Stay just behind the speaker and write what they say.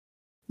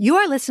You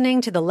are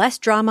listening to the Less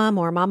Drama,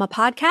 More Mama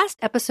podcast,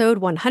 episode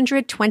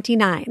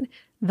 129,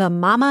 The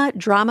Mama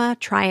Drama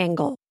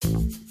Triangle.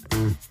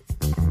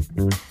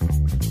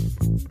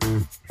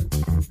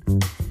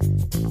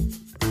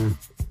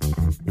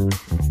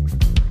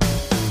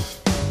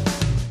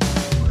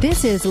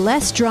 This is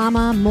Less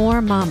Drama,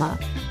 More Mama,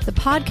 the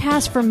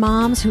podcast for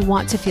moms who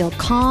want to feel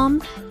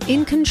calm,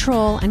 in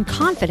control, and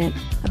confident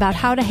about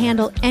how to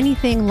handle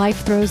anything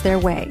life throws their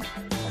way.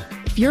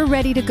 If you're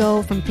ready to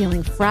go from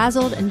feeling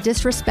frazzled and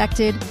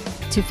disrespected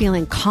to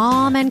feeling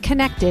calm and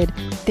connected,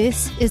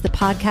 this is the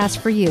podcast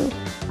for you.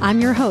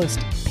 I'm your host,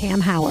 Pam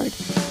Howard.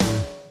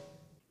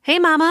 Hey,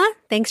 Mama.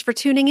 Thanks for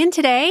tuning in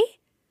today.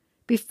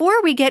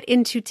 Before we get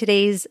into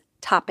today's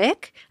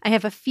topic, I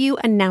have a few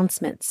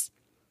announcements.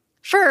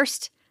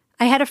 First,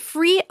 I had a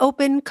free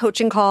open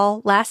coaching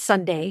call last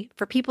Sunday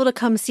for people to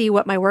come see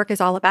what my work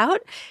is all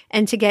about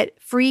and to get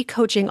free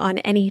coaching on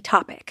any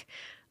topic.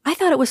 I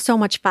thought it was so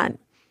much fun.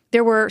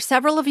 There were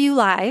several of you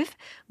live,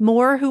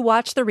 more who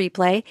watched the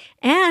replay,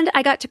 and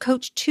I got to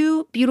coach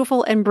two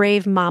beautiful and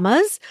brave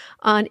mamas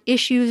on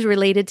issues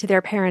related to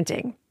their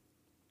parenting.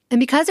 And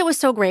because it was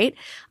so great,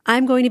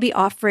 I'm going to be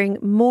offering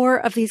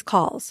more of these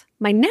calls.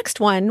 My next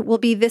one will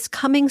be this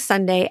coming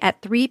Sunday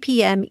at 3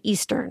 p.m.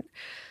 Eastern.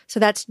 So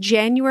that's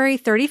January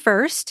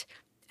 31st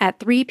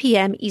at 3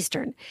 p.m.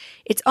 Eastern.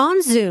 It's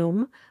on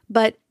Zoom,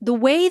 but the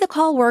way the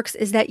call works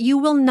is that you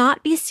will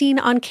not be seen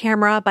on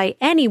camera by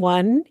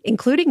anyone,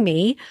 including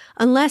me,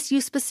 unless you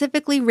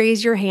specifically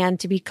raise your hand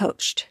to be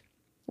coached.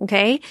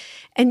 Okay?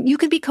 And you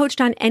can be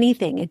coached on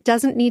anything. It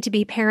doesn't need to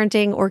be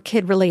parenting or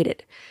kid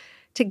related.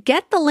 To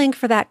get the link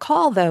for that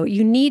call, though,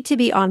 you need to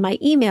be on my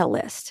email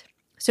list.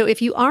 So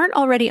if you aren't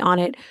already on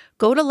it,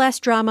 go to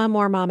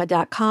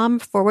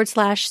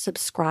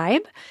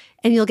lessdramamoremama.com/subscribe,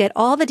 and you'll get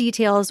all the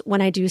details when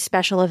I do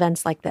special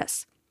events like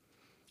this.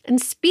 And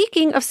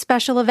speaking of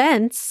special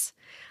events,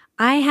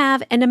 I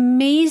have an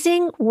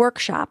amazing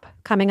workshop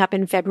coming up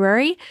in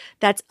February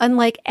that's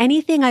unlike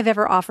anything I've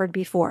ever offered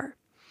before.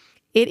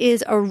 It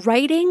is a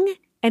writing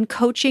and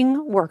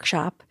coaching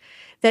workshop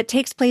that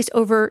takes place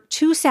over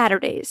 2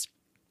 Saturdays.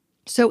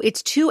 So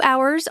it's 2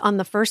 hours on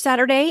the first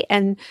Saturday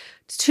and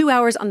 2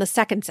 hours on the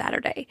second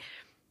Saturday.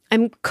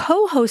 I'm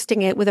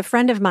co-hosting it with a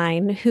friend of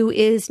mine who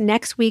is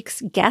next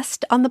week's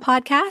guest on the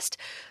podcast.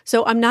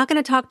 So I'm not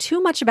going to talk too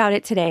much about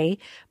it today,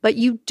 but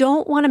you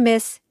don't want to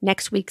miss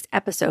next week's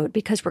episode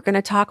because we're going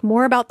to talk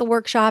more about the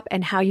workshop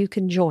and how you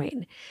can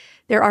join.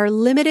 There are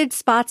limited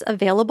spots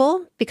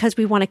available because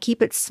we want to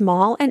keep it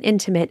small and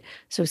intimate,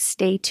 so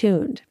stay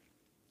tuned.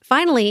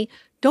 Finally,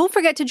 don't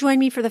forget to join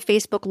me for the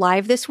Facebook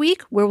Live this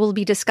week, where we'll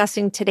be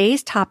discussing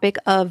today's topic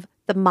of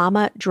the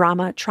Mama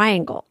Drama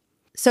Triangle.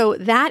 So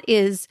that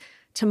is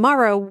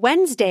tomorrow,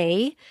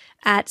 Wednesday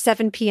at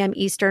 7 p.m.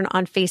 Eastern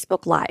on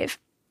Facebook Live.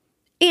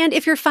 And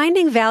if you're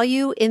finding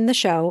value in the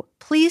show,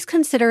 please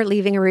consider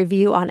leaving a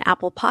review on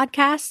Apple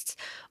Podcasts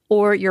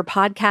or your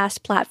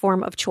podcast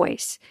platform of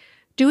choice.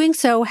 Doing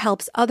so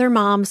helps other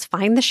moms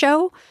find the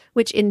show,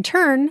 which in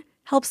turn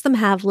helps them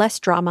have less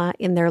drama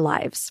in their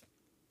lives.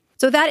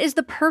 So that is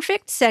the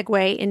perfect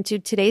segue into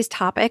today's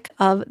topic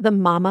of the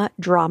Mama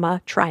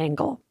Drama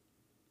Triangle.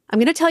 I'm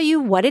going to tell you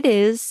what it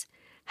is,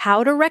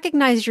 how to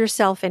recognize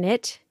yourself in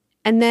it,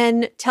 and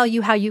then tell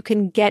you how you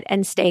can get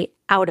and stay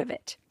out of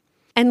it.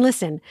 And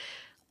listen,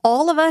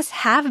 all of us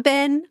have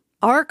been,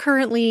 are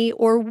currently,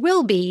 or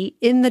will be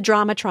in the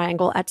drama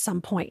triangle at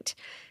some point.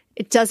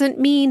 It doesn't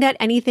mean that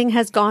anything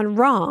has gone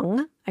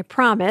wrong, I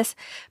promise,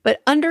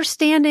 but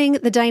understanding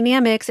the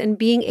dynamics and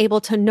being able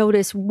to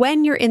notice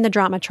when you're in the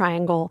drama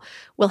triangle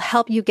will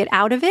help you get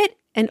out of it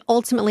and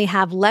ultimately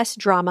have less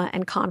drama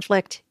and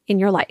conflict in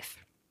your life.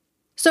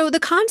 So the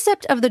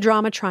concept of the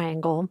drama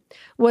triangle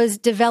was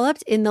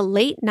developed in the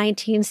late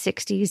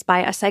 1960s by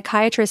a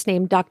psychiatrist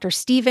named Dr.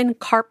 Stephen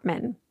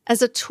Karpman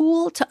as a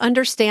tool to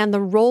understand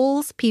the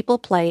roles people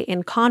play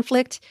in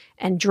conflict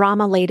and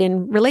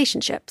drama-laden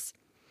relationships.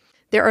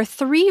 There are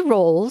 3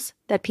 roles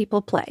that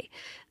people play: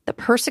 the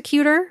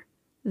persecutor,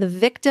 the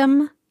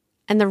victim,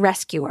 and the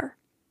rescuer.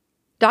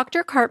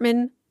 Dr.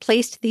 Karpman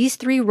placed these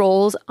 3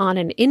 roles on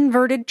an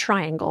inverted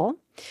triangle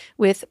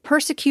with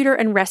persecutor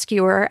and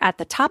rescuer at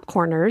the top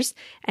corners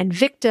and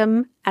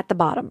victim at the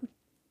bottom.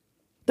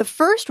 The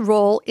first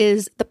role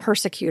is the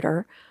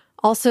persecutor,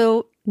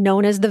 also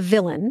known as the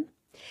villain,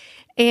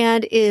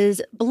 and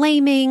is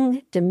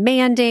blaming,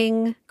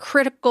 demanding,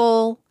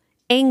 critical,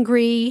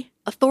 angry,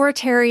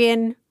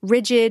 authoritarian,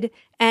 rigid,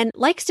 and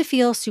likes to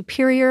feel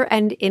superior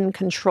and in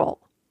control.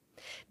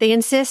 They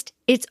insist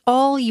it's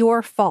all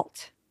your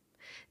fault.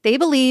 They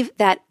believe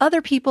that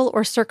other people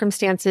or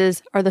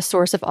circumstances are the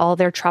source of all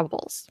their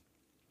troubles.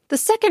 The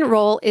second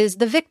role is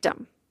the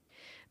victim.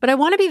 But I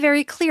want to be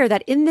very clear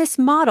that in this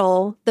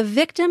model, the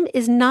victim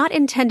is not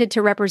intended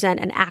to represent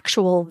an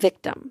actual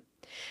victim.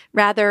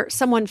 Rather,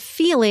 someone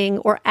feeling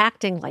or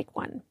acting like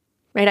one.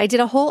 Right? I did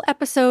a whole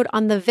episode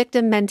on the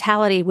victim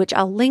mentality, which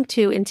I'll link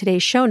to in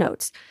today's show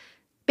notes.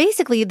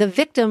 Basically, the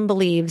victim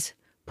believes,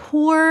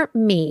 poor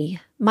me,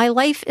 my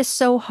life is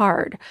so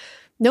hard.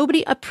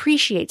 Nobody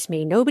appreciates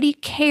me. Nobody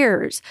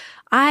cares.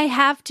 I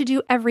have to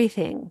do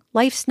everything.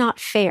 Life's not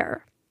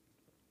fair.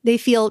 They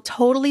feel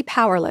totally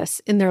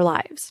powerless in their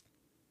lives.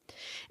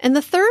 And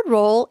the third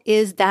role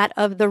is that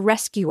of the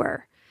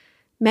rescuer.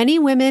 Many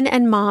women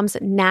and moms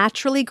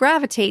naturally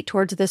gravitate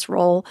towards this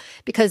role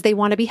because they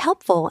want to be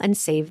helpful and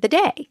save the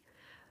day.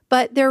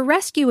 But their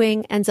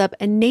rescuing ends up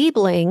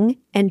enabling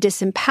and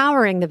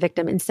disempowering the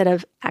victim instead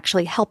of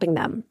actually helping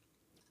them.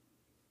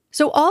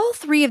 So all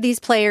three of these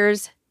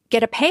players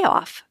get a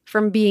payoff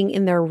from being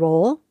in their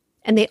role,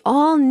 and they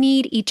all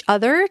need each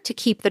other to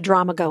keep the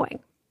drama going.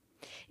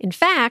 In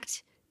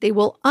fact, they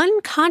will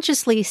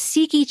unconsciously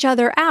seek each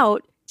other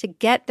out to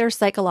get their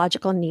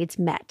psychological needs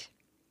met.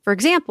 For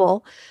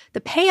example, the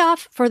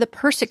payoff for the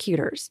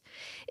persecutors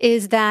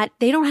is that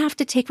they don't have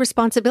to take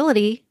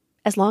responsibility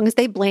as long as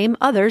they blame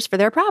others for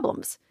their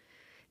problems.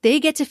 They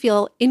get to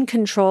feel in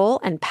control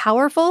and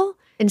powerful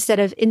instead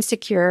of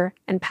insecure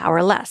and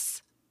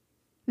powerless.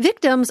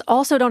 Victims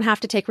also don't have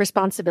to take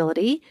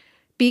responsibility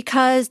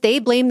because they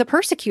blame the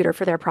persecutor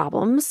for their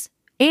problems,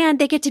 and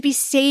they get to be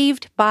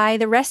saved by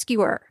the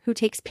rescuer who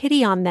takes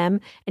pity on them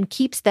and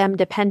keeps them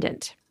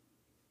dependent.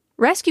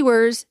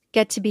 Rescuers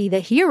get to be the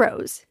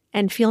heroes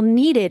and feel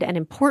needed and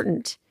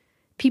important.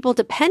 People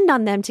depend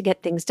on them to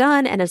get things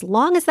done, and as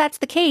long as that's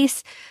the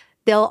case,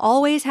 they'll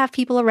always have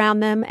people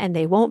around them and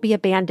they won't be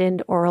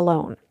abandoned or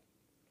alone.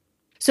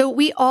 So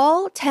we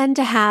all tend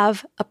to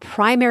have a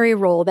primary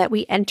role that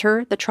we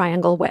enter the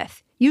triangle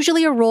with,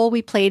 usually a role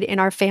we played in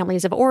our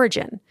families of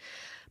origin.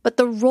 But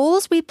the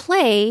roles we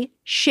play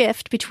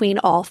shift between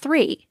all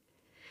three.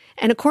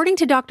 And according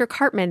to Dr.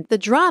 Karpman, the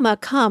drama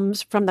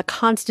comes from the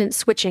constant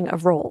switching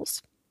of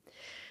roles.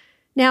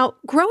 Now,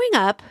 growing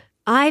up,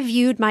 I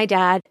viewed my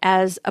dad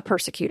as a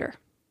persecutor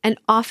and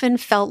often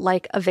felt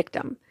like a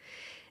victim.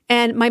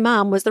 And my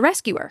mom was the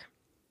rescuer.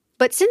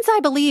 But since I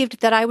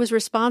believed that I was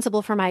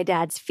responsible for my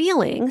dad's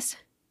feelings,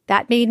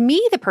 that made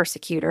me the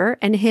persecutor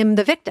and him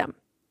the victim.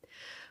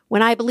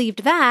 When I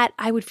believed that,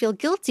 I would feel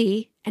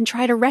guilty and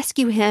try to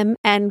rescue him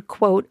and,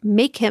 quote,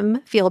 make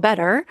him feel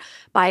better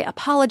by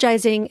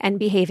apologizing and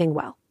behaving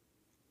well.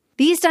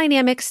 These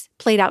dynamics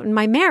played out in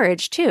my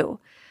marriage, too.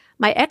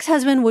 My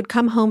ex-husband would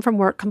come home from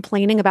work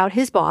complaining about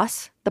his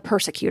boss, the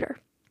persecutor.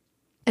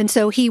 And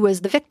so he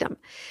was the victim.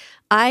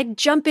 I'd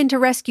jump into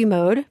rescue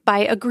mode by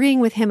agreeing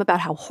with him about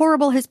how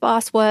horrible his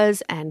boss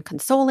was and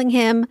consoling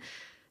him.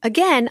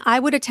 Again, I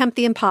would attempt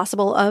the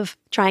impossible of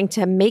trying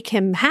to make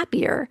him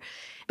happier.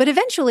 But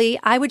eventually,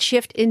 I would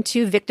shift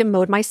into victim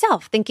mode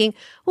myself, thinking,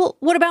 well,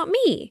 what about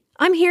me?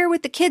 I'm here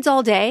with the kids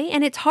all day,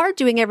 and it's hard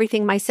doing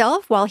everything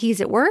myself while he's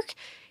at work.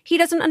 He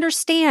doesn't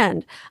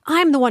understand.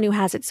 I'm the one who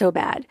has it so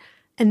bad.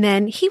 And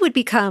then he would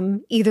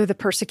become either the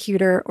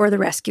persecutor or the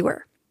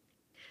rescuer.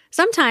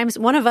 Sometimes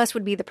one of us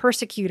would be the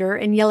persecutor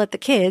and yell at the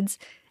kids,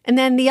 and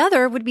then the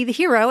other would be the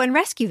hero and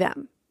rescue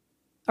them.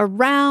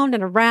 Around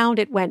and around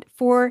it went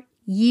for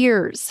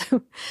years.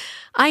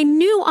 I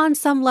knew on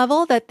some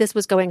level that this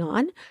was going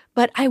on,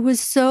 but I was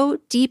so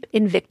deep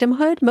in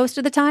victimhood most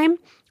of the time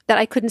that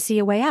I couldn't see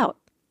a way out.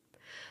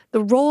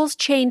 The roles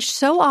changed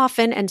so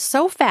often and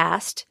so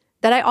fast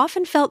that I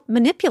often felt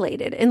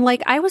manipulated and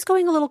like I was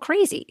going a little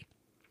crazy.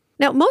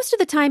 Now, most of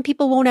the time,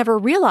 people won't ever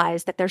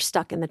realize that they're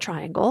stuck in the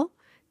triangle.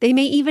 They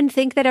may even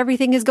think that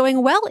everything is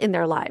going well in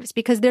their lives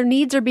because their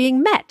needs are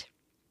being met.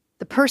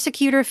 The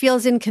persecutor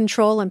feels in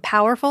control and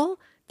powerful.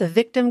 The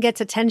victim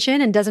gets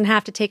attention and doesn't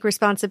have to take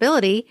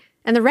responsibility.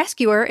 And the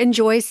rescuer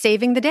enjoys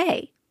saving the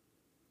day.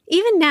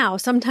 Even now,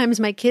 sometimes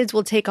my kids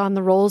will take on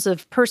the roles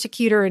of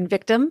persecutor and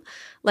victim,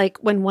 like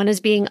when one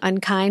is being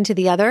unkind to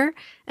the other,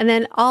 and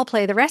then I'll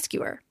play the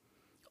rescuer.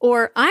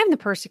 Or I'm the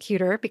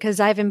persecutor because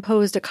I've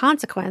imposed a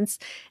consequence,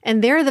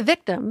 and they're the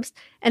victims,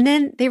 and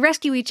then they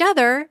rescue each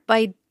other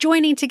by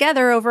joining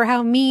together over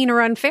how mean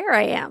or unfair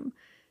I am.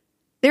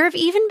 There have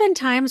even been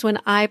times when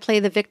I play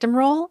the victim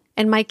role,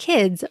 and my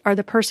kids are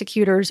the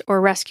persecutors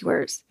or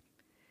rescuers.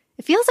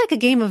 It feels like a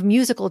game of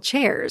musical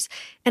chairs,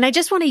 and I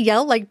just want to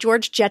yell like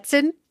George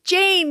Jetson,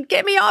 Jane,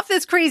 get me off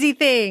this crazy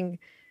thing.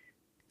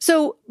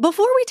 So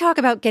before we talk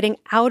about getting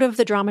out of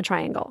the drama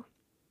triangle,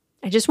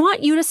 I just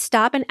want you to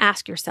stop and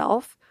ask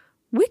yourself,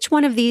 which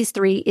one of these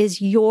three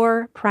is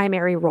your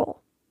primary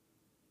role?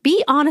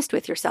 Be honest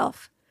with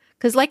yourself.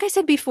 Because like I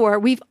said before,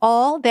 we've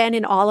all been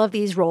in all of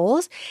these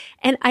roles,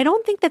 and I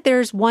don't think that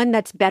there's one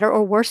that's better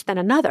or worse than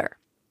another.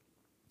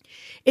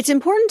 It's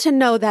important to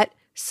know that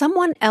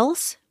someone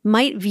else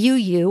might view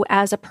you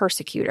as a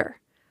persecutor,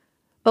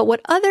 but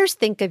what others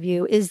think of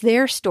you is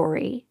their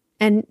story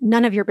and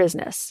none of your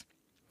business.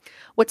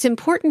 What's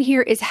important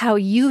here is how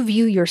you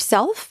view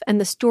yourself and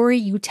the story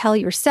you tell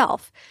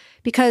yourself,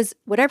 because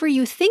whatever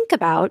you think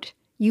about,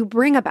 you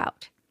bring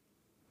about.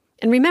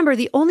 And remember,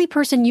 the only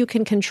person you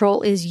can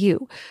control is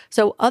you.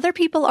 So other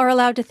people are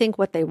allowed to think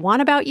what they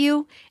want about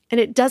you, and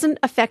it doesn't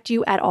affect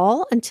you at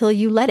all until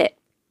you let it.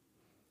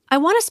 I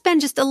want to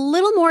spend just a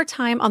little more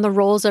time on the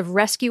roles of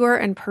rescuer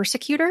and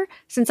persecutor,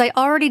 since I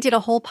already did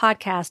a whole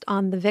podcast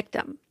on the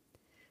victim.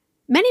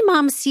 Many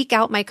moms seek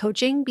out my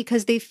coaching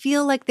because they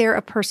feel like they're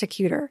a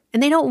persecutor,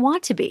 and they don't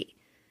want to be.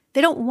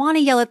 They don't want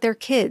to yell at their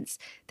kids.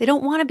 They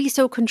don't want to be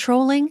so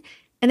controlling,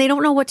 and they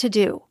don't know what to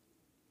do.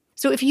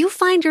 So if you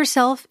find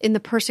yourself in the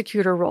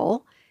persecutor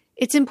role,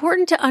 it's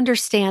important to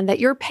understand that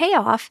your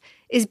payoff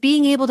is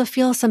being able to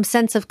feel some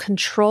sense of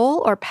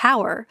control or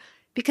power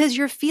because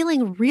you're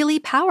feeling really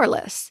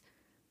powerless.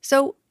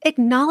 So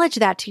acknowledge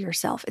that to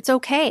yourself. It's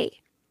okay.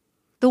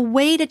 The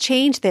way to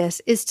change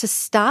this is to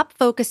stop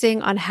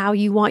focusing on how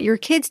you want your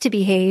kids to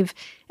behave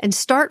and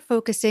start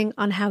focusing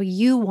on how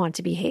you want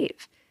to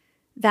behave.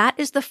 That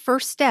is the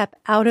first step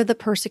out of the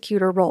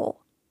persecutor role.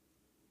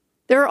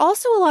 There are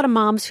also a lot of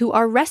moms who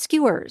are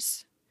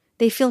rescuers.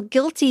 They feel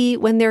guilty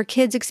when their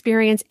kids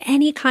experience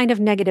any kind of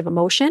negative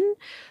emotion,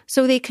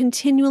 so they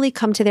continually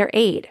come to their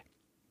aid.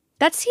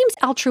 That seems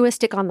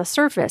altruistic on the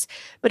surface,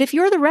 but if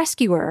you're the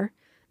rescuer,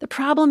 the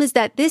problem is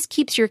that this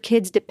keeps your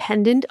kids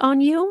dependent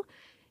on you.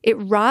 It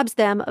robs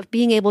them of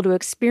being able to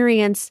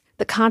experience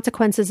the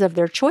consequences of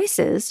their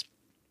choices,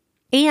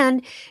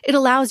 and it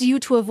allows you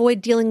to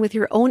avoid dealing with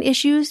your own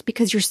issues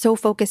because you're so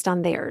focused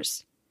on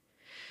theirs.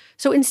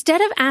 So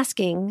instead of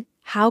asking,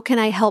 how can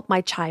I help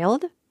my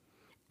child?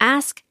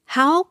 Ask,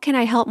 how can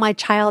I help my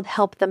child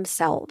help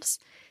themselves?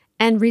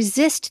 And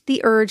resist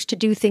the urge to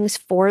do things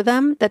for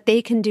them that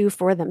they can do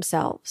for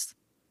themselves.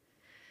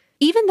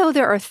 Even though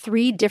there are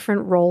 3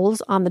 different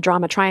roles on the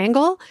drama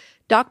triangle,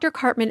 Dr.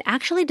 Karpman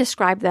actually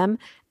described them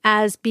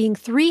as being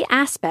 3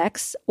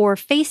 aspects or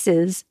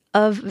faces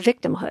of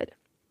victimhood.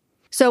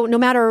 So no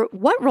matter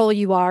what role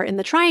you are in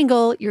the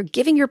triangle, you're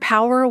giving your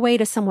power away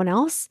to someone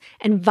else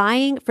and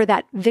vying for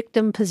that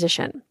victim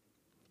position.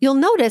 You'll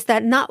notice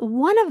that not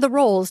one of the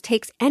roles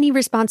takes any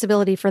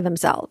responsibility for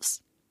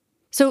themselves.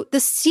 So the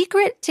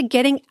secret to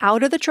getting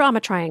out of the drama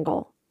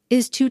triangle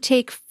is to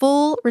take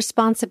full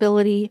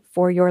responsibility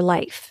for your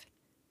life.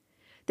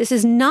 This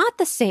is not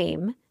the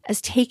same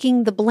as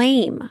taking the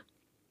blame.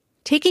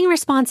 Taking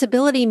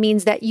responsibility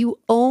means that you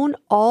own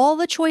all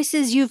the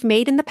choices you've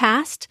made in the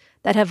past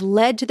that have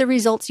led to the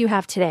results you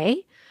have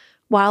today,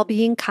 while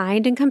being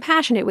kind and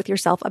compassionate with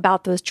yourself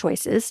about those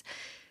choices,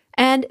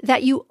 and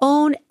that you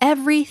own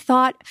every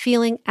thought,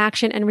 feeling,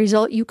 action, and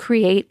result you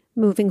create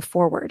moving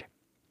forward.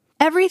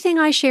 Everything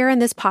I share in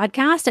this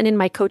podcast and in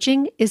my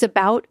coaching is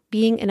about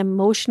being an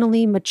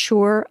emotionally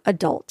mature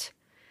adult,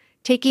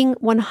 taking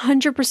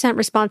 100%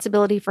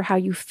 responsibility for how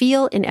you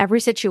feel in every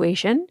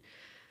situation,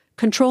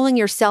 controlling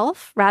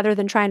yourself rather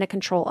than trying to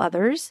control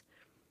others,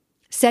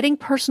 setting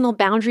personal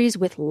boundaries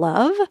with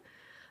love,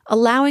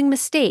 allowing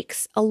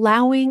mistakes,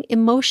 allowing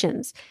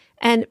emotions,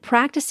 and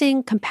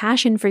practicing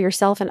compassion for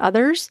yourself and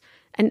others,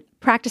 and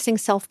practicing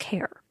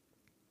self-care.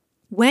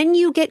 When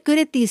you get good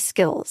at these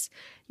skills,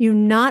 you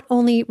not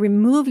only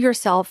remove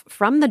yourself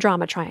from the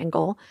drama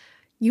triangle,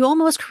 you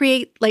almost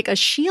create like a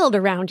shield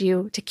around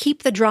you to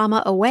keep the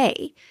drama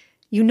away.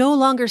 You no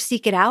longer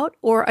seek it out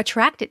or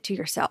attract it to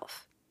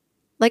yourself.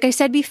 Like I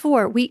said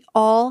before, we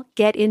all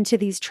get into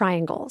these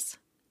triangles,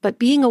 but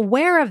being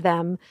aware of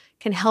them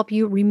can help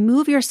you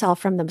remove yourself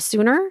from them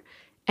sooner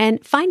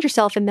and find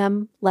yourself in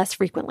them less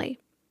frequently.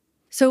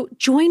 So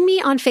join me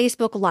on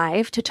Facebook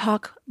Live to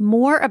talk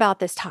more about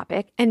this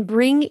topic and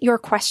bring your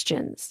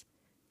questions.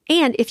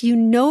 And if you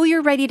know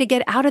you're ready to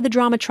get out of the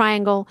drama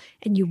triangle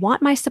and you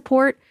want my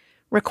support,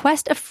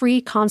 request a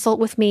free consult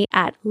with me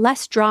at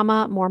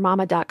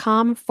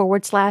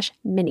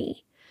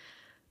lessdramamoremama.com/mini.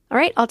 All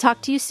right, I'll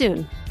talk to you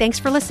soon. Thanks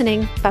for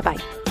listening. Bye-bye.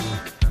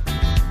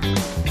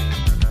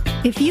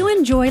 If you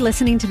enjoy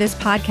listening to this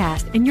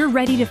podcast and you're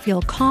ready to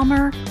feel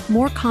calmer,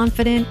 more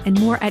confident, and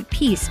more at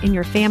peace in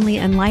your family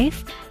and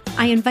life,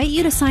 I invite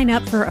you to sign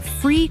up for a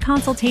free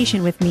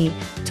consultation with me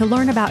to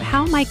learn about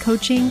how my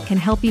coaching can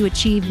help you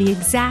achieve the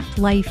exact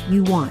life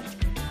you want.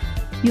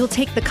 You'll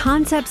take the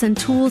concepts and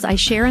tools I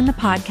share in the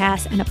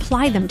podcast and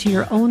apply them to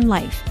your own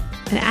life.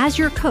 And as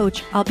your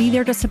coach, I'll be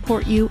there to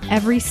support you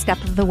every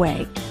step of the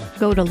way.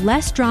 Go to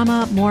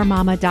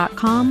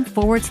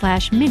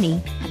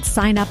lessdramamoremama.com/mini and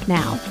sign up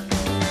now.